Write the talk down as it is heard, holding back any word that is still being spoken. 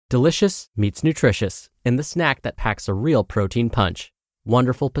Delicious meets nutritious in the snack that packs a real protein punch.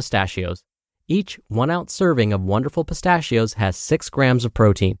 Wonderful Pistachios. Each 1-ounce serving of Wonderful Pistachios has 6 grams of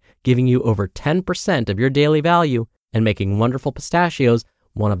protein, giving you over 10% of your daily value and making Wonderful Pistachios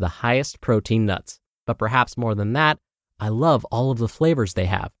one of the highest protein nuts. But perhaps more than that, I love all of the flavors they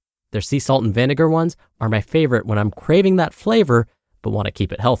have. Their sea salt and vinegar ones are my favorite when I'm craving that flavor but want to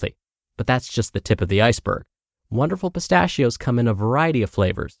keep it healthy. But that's just the tip of the iceberg. Wonderful Pistachios come in a variety of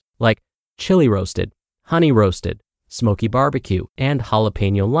flavors, like chili roasted, honey roasted, smoky barbecue, and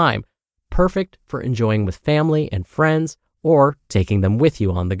jalapeno lime, perfect for enjoying with family and friends or taking them with you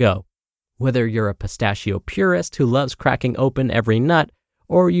on the go. Whether you're a pistachio purist who loves cracking open every nut,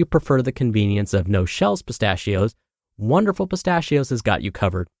 or you prefer the convenience of no-shells pistachios, Wonderful Pistachios has got you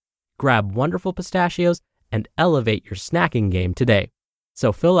covered. Grab Wonderful Pistachios and elevate your snacking game today.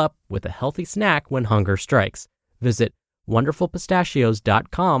 So fill up with a healthy snack when hunger strikes. Visit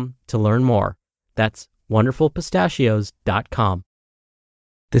wonderfulpistachios.com to learn more. That's wonderfulpistachios.com.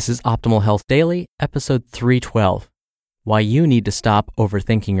 This is Optimal Health Daily, episode 312, Why You Need to Stop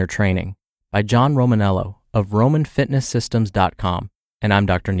Overthinking Your Training, by John Romaniello of RomanFitnessSystems.com, and I'm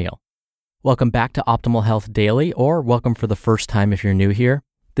Dr. Neil. Welcome back to Optimal Health Daily, or welcome for the first time if you're new here.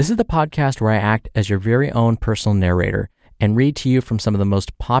 This is the podcast where I act as your very own personal narrator and read to you from some of the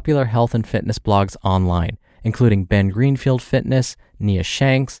most popular health and fitness blogs online, including Ben Greenfield Fitness, Nia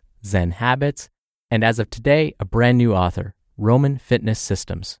Shanks, Zen Habits, and as of today, a brand new author, Roman Fitness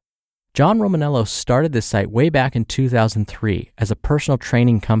Systems. John Romaniello started this site way back in 2003 as a personal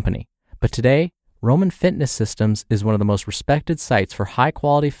training company, but today, Roman Fitness Systems is one of the most respected sites for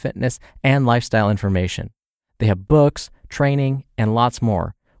high-quality fitness and lifestyle information. They have books, training, and lots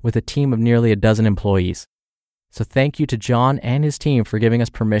more, with a team of nearly a dozen employees. So thank you to John and his team for giving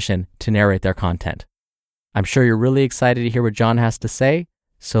us permission to narrate their content. I'm sure you're really excited to hear what John has to say,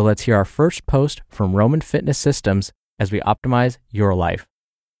 so let's hear our first post from Roman Fitness Systems as we optimize your life.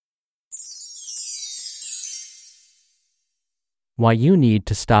 Why You Need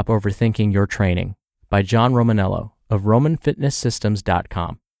to Stop Overthinking Your Training, by John Romaniello of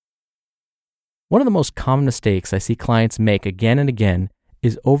RomanFitnessSystems.com. One of the most common mistakes I see clients make again and again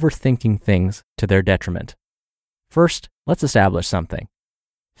is overthinking things to their detriment. First, let's establish something.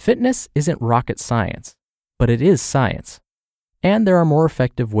 Fitness isn't rocket science, but it is science. And there are more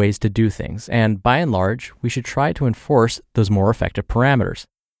effective ways to do things, and by and large, we should try to enforce those more effective parameters.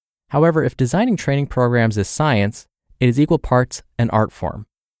 However, if designing training programs is science, it is equal parts an art form.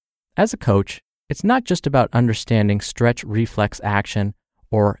 As a coach, it's not just about understanding stretch reflex action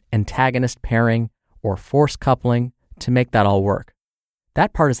or antagonist pairing or force coupling to make that all work.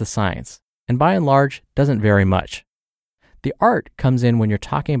 That part is the science, and by and large, doesn't vary much. The art comes in when you're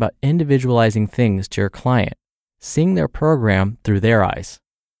talking about individualizing things to your client, seeing their program through their eyes.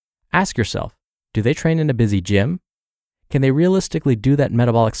 Ask yourself, do they train in a busy gym? Can they realistically do that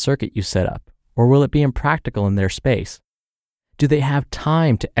metabolic circuit you set up, or will it be impractical in their space? Do they have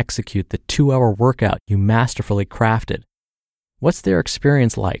time to execute the 2-hour workout you masterfully crafted? What's their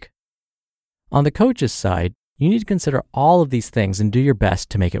experience like? On the coach's side, you need to consider all of these things and do your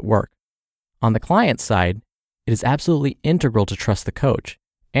best to make it work. On the client's side, it is absolutely integral to trust the coach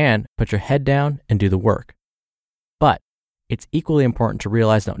and put your head down and do the work. But it's equally important to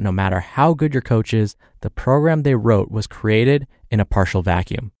realize that no matter how good your coach is, the program they wrote was created in a partial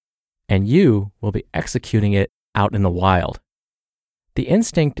vacuum, and you will be executing it out in the wild. The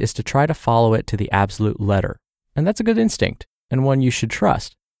instinct is to try to follow it to the absolute letter, and that's a good instinct and one you should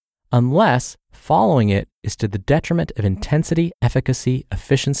trust, unless following it is to the detriment of intensity, efficacy,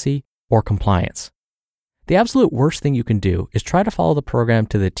 efficiency, or compliance. The absolute worst thing you can do is try to follow the program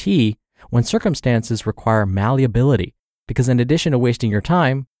to the T when circumstances require malleability, because in addition to wasting your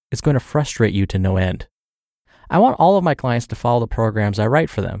time, it's going to frustrate you to no end. I want all of my clients to follow the programs I write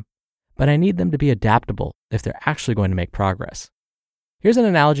for them, but I need them to be adaptable if they're actually going to make progress. Here's an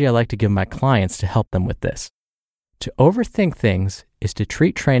analogy I like to give my clients to help them with this. To overthink things is to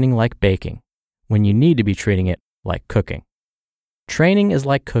treat training like baking, when you need to be treating it like cooking. Training is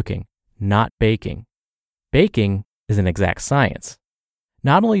like cooking, not baking. Baking is an exact science.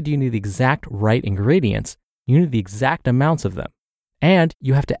 Not only do you need the exact right ingredients, you need the exact amounts of them, and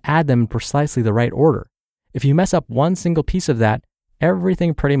you have to add them in precisely the right order. If you mess up one single piece of that,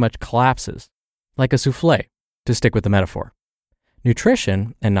 everything pretty much collapses, like a souffle, to stick with the metaphor.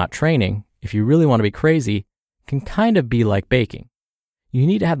 Nutrition, and not training, if you really want to be crazy, can kind of be like baking. You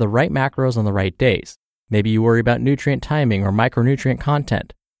need to have the right macros on the right days. Maybe you worry about nutrient timing or micronutrient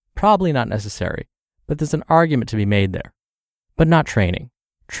content. Probably not necessary, but there's an argument to be made there. But not training.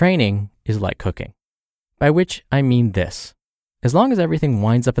 Training is like cooking. By which I mean this. As long as everything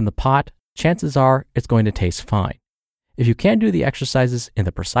winds up in the pot, chances are it's going to taste fine. If you can't do the exercises in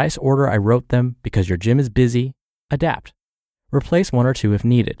the precise order I wrote them because your gym is busy, adapt. Replace one or two if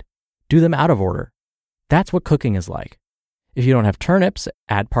needed. Do them out of order. That's what cooking is like. If you don't have turnips,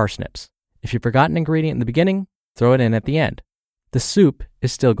 add parsnips. If you forgot an ingredient in the beginning, throw it in at the end. The soup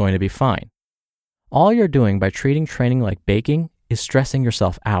is still going to be fine. All you're doing by treating training like baking is stressing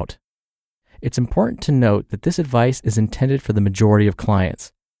yourself out. It's important to note that this advice is intended for the majority of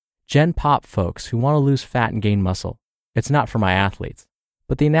clients. Gen Pop folks who want to lose fat and gain muscle. It's not for my athletes,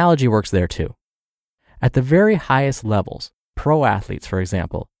 but the analogy works there too. At the very highest levels, pro athletes, for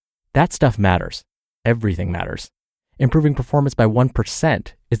example, that stuff matters. Everything matters. Improving performance by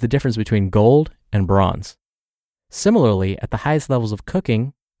 1% is the difference between gold and bronze. Similarly, at the highest levels of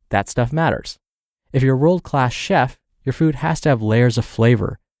cooking, that stuff matters. If you're a world-class chef, your food has to have layers of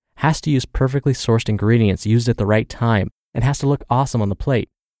flavor, has to use perfectly sourced ingredients used at the right time, and has to look awesome on the plate.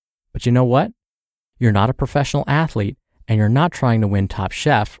 But you know what? You're not a professional athlete, and you're not trying to win Top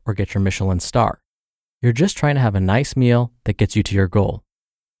Chef or get your Michelin star. You're just trying to have a nice meal that gets you to your goal.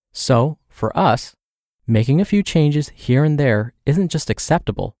 So, for us, making a few changes here and there isn't just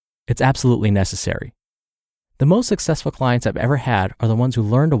acceptable, it's absolutely necessary. The most successful clients I've ever had are the ones who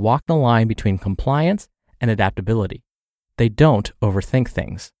learn to walk the line between compliance and adaptability. They don't overthink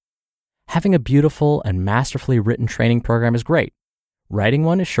things. Having a beautiful and masterfully written training program is great. Writing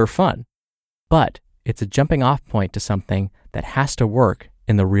one is sure fun. But it's a jumping off point to something that has to work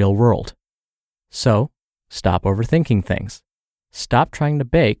in the real world. So, stop overthinking things. Stop trying to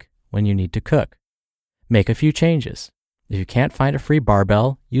bake when you need to cook. Make a few changes. If you can't find a free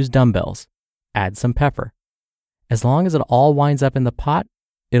barbell, use dumbbells. Add some pepper. As long as it all winds up in the pot,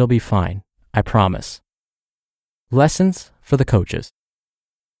 it'll be fine. I promise. Lessons for the coaches.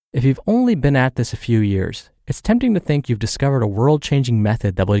 If you've only been at this a few years, it's tempting to think you've discovered a world-changing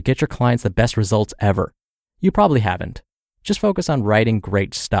method that will get your clients the best results ever. You probably haven't. Just focus on writing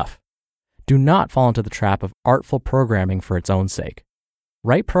great stuff. Do not fall into the trap of artful programming for its own sake.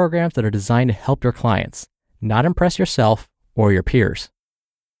 Write programs that are designed to help your clients, not impress yourself or your peers.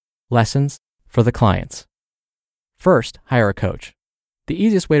 Lessons for the clients. First, hire a coach. The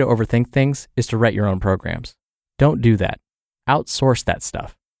easiest way to overthink things is to write your own programs. Don't do that. Outsource that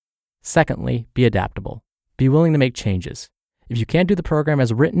stuff. Secondly, be adaptable. Be willing to make changes. If you can't do the program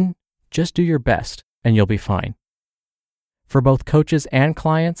as written, just do your best and you'll be fine. For both coaches and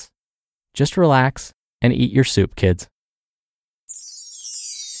clients, just relax and eat your soup, kids.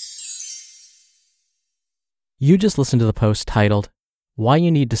 You just listened to the post titled, Why You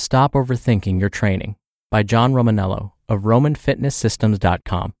Need to Stop Overthinking Your Training by John Romaniello of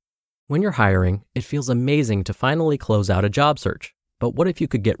RomanFitnessSystems.com. When you're hiring, it feels amazing to finally close out a job search. But what if you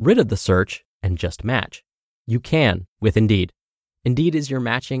could get rid of the search and just match? You can with Indeed. Indeed is your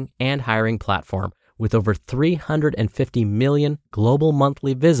matching and hiring platform with over 350 million global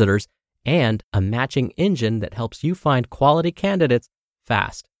monthly visitors and a matching engine that helps you find quality candidates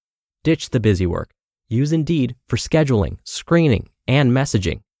fast. Ditch the busy work. Use Indeed for scheduling, screening, and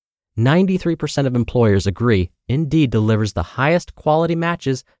messaging. 93% of employers agree Indeed delivers the highest quality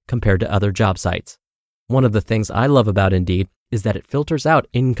matches compared to other job sites. One of the things I love about Indeed is that it filters out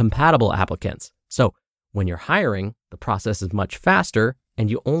incompatible applicants. So when you're hiring, the process is much faster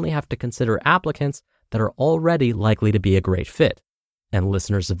and you only have to consider applicants that are already likely to be a great fit. And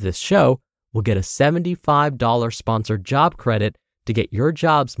listeners of this show will get a $75 sponsored job credit to get your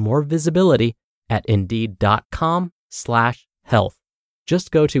jobs more visibility at Indeed.com/health.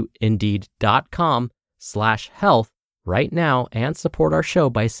 Just go to Indeed.com/health right now and support our show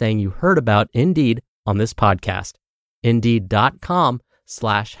by saying you heard about Indeed on this podcast.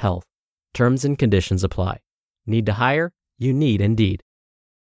 Indeed.com/health. Terms and conditions apply. Need to hire? You need Indeed.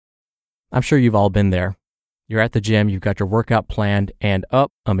 I'm sure you've all been there. You're at the gym, you've got your workout planned, and a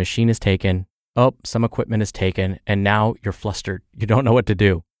machine is taken. Some equipment is taken, and now you're flustered. You don't know what to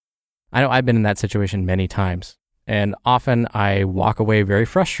do. I know I've been in that situation many times, and often I walk away very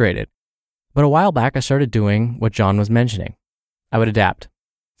frustrated. But a while back, I started doing what John was mentioning. I would adapt.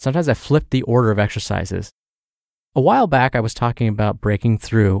 Sometimes I flipped the order of exercises. A while back, I was talking about breaking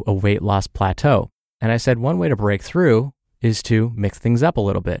through a weight loss plateau, and I said one way to break through is to mix things up a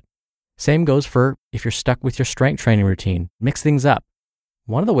little bit. Same goes for if you're stuck with your strength training routine, mix things up.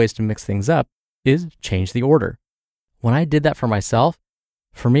 One of the ways to mix things up is change the order. When I did that for myself,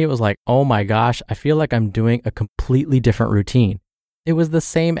 for me, it was like, oh my gosh, I feel like I'm doing a completely different routine. It was the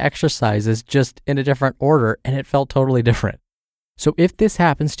same exercises, just in a different order, and it felt totally different. So if this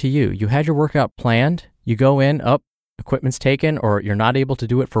happens to you, you had your workout planned, you go in, equipment's taken, or you're not able to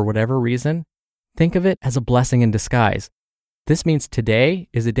do it for whatever reason, think of it as a blessing in disguise. This means today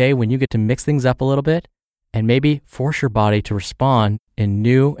is a day when you get to mix things up a little bit and maybe force your body to respond in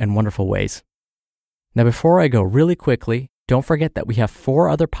new and wonderful ways. Now, before I go, really quickly, don't forget that we have 4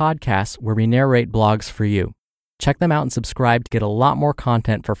 other podcasts where we narrate blogs for you. Check them out and subscribe to get a lot more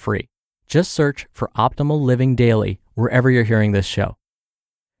content for free. Just search for Optimal Living Daily wherever you're hearing this show.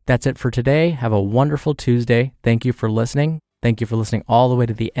 That's it for today. Have a wonderful Tuesday. Thank you for listening. Thank you for listening all the way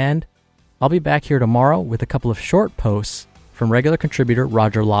to the end. I'll be back here tomorrow with a couple of short posts from regular contributor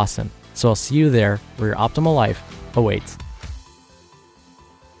Roger Lawson. So I'll see you there where your optimal life awaits.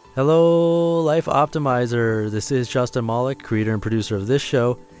 Hello, Life Optimizer. This is Justin Malik, creator and producer of this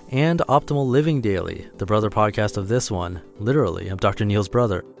show and Optimal Living Daily, the brother podcast of this one. Literally, I'm Dr. Neil's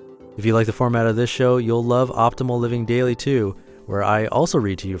brother. If you like the format of this show, you'll love Optimal Living Daily too, where I also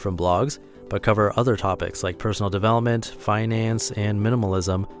read to you from blogs, but cover other topics like personal development, finance, and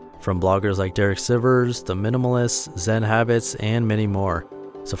minimalism from bloggers like Derek Sivers, The Minimalists, Zen Habits, and many more.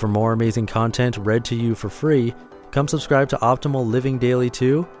 So for more amazing content read to you for free, come subscribe to Optimal Living Daily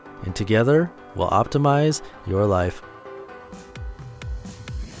too, and together we'll optimize your life.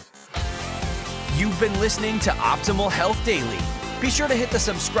 You've been listening to Optimal Health Daily. Be sure to hit the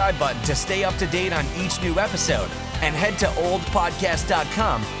subscribe button to stay up to date on each new episode, and head to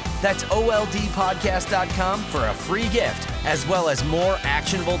oldpodcast.com. That's oldpodcast.com for a free gift, as well as more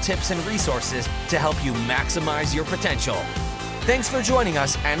actionable tips and resources to help you maximize your potential. Thanks for joining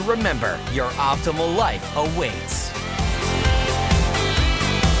us, and remember, your optimal life awaits.